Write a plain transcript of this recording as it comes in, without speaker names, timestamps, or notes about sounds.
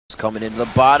Coming into the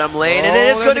bottom lane, and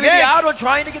it is going to be the odd one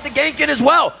trying to get the gank in as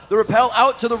well. The repel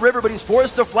out to the river, but he's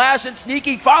forced to flash, and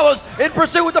Sneaky follows in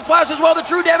pursuit with the flash as well. The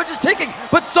true damage is ticking,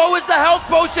 but so is the health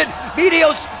potion.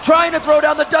 Meteos trying to throw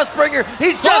down the Dustbringer.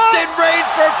 He's just in range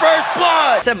for first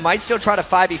blood. TSM might still try to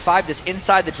 5v5 this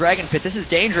inside the Dragon Pit. This is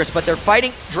dangerous, but they're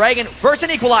fighting Dragon versus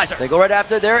an Equalizer. They go right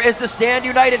after. There is the Stand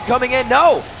United coming in.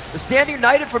 No, the Stand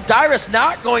United from Dyrus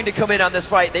not going to come in on this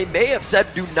fight. They may have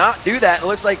said do not do that. It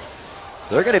looks like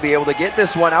they're going to be able to get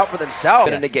this one out for themselves.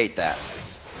 Going to negate that.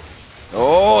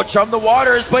 Oh, chum the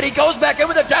waters, but he goes back in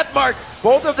with a death mark.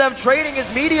 Both of them trading his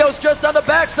Meteos just on the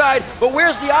backside. But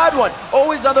where's the odd one?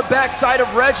 Always on the backside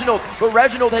of Reginald. But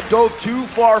Reginald had dove too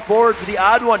far forward for the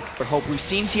odd one. For hope, we've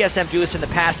seen TSM do this in the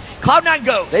past. Cloud9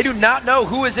 go. They do not know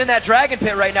who is in that Dragon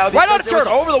Pit right now. Right on the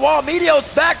turtle. Over the wall.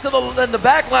 Meteos back to the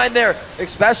back line there.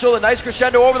 Special, a nice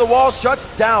crescendo over the wall.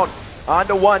 Shuts down.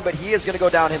 Onto one, but he is going to go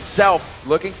down himself.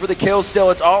 Looking for the kill still.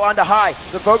 It's all onto High.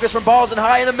 The focus from Balls and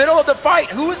High in the middle of the fight.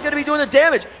 Who is going to be doing the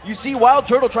damage? You see Wild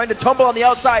Turtle trying to tumble on the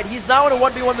outside. He's now in a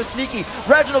 1v1 with Sneaky.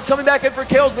 Reginald coming back in for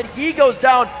kills, but he goes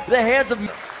down to the hands of...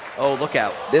 Oh, look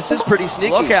out. This is pretty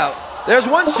sneaky. Look out. There's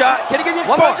one shot. Can he get the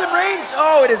explosion range?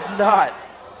 Oh, it is not.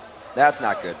 That's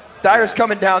not good. Dyer's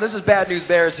coming down. This is bad news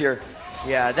bears here.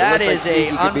 Yeah, that is like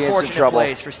an unfortunate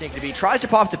place for Sneaky to be. Tries to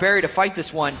pop the berry to fight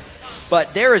this one,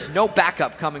 but there is no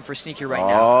backup coming for Sneaky right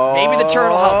now. Maybe the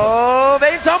turtle help him. Oh,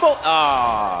 they tumble.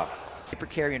 Ah. Hyper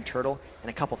carry and turtle, and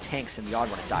a couple tanks in the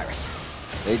odd one at Dyrus.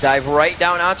 They dive right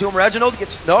down onto him. Reginald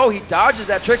gets, no, he dodges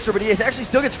that trickster, but he actually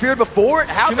still gets feared before it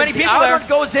happens. Too many people the there. One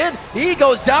goes in, he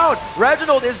goes down.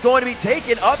 Reginald is going to be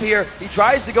taken up here. He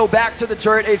tries to go back to the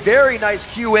turret. A very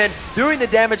nice Q in, doing the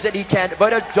damage that he can,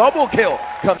 but a double kill.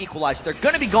 Equalizer. They're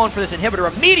going to be going for this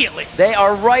inhibitor immediately. They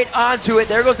are right onto it.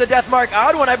 There goes the death mark.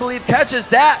 Odd one, I believe, catches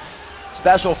that.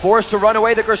 Special forced to run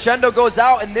away. The crescendo goes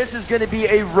out, and this is going to be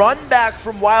a run back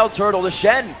from Wild Turtle. The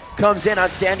Shen comes in on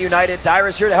Stand United.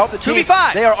 Dyrus here to help the team.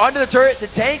 2v5. They are under the turret. The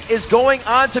tank is going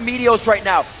on to Meteos right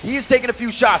now. He is taking a few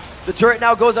shots. The turret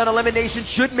now goes on elimination.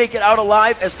 Should make it out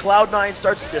alive as Cloud9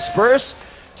 starts to disperse.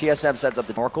 TSM sets up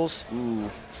the Oracles. Ooh.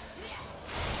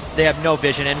 They have no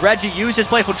vision, and Reggie used his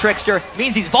playful trickster.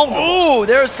 Means he's vulnerable. Ooh,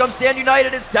 there comes Stand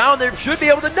United. Is down there. Should be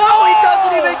able to. No, he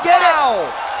doesn't even get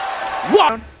it.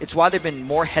 What? It's why they've been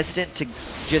more hesitant to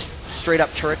just straight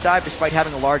up turret dive despite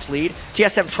having a large lead.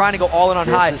 TSM trying to go all in on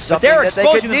High, but they're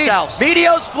exposing themselves.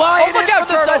 Meteos flying in from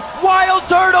the side. Wild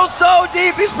Turtle so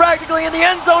deep, he's practically in the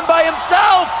end zone by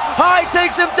himself. High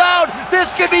takes him down.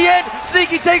 This could be it.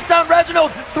 Sneaky takes down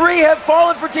Reginald. 3 have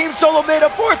fallen for Team Solo Mid. A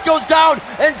 4th goes down,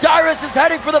 and Dyrus is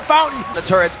heading for the fountain. The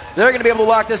turrets, they're going to be able to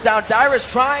lock this down. Dyrus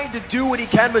trying to do what he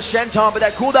can with Shenton, but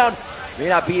that cooldown may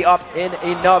not be up in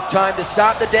enough time to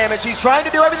stop the damage. He's trying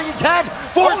to do everything he can.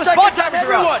 4 seconds on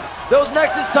everyone. Those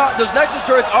Nexus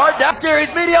turrets are down.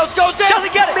 Scary's Meteos goes in.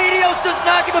 Doesn't get it. Meteos does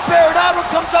not get the parry. That one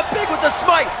comes up big with the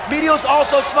smite. Meteos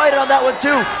also smited on that one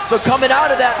too. So coming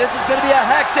out of that, this is going to be a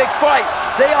hectic fight.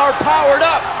 They are powered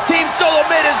up. Team Solo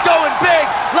Mid is going big.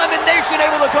 Lemon Nation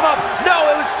able to come up. No,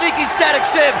 it was Sneaky Static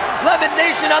Shiv. Lemon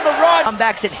Nation on the run.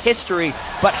 Comebacks in history,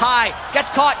 but High gets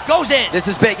caught, goes in.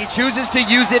 This is big. He chooses to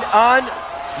use it on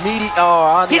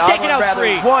on the He's taking out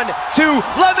 3. 1, 2.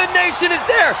 Lemon Nation is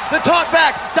there. The taunt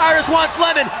back. Dyrus wants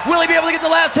Lemon. Will he be able to get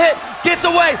the last hit? Gets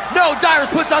away. No,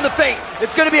 Dyrus puts on the fate.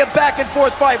 It's going to be a back and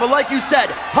forth fight, but like you said,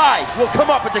 High will come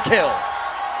up with the kill.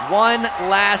 One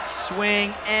last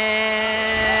swing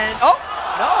and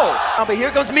no. But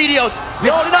here goes Meteos.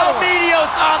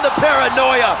 Meteos on the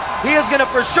paranoia. He is going to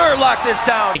for sure lock this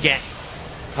down. Again.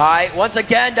 High once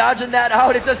again dodging that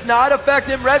out. It does not affect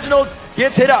him. Reginald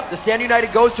gets hit up. The Stand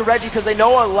United goes to Reggie because they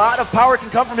know a lot of power can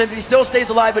come from him. He still stays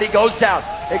alive, but he goes down.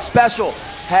 Special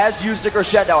has used the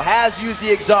crescendo, has used the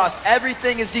exhaust.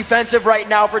 Everything is defensive right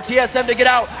now for TSM to get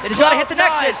out. They just got to hit the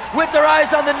Nexus. With their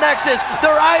eyes on the Nexus,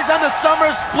 their eyes on the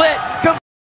summer split.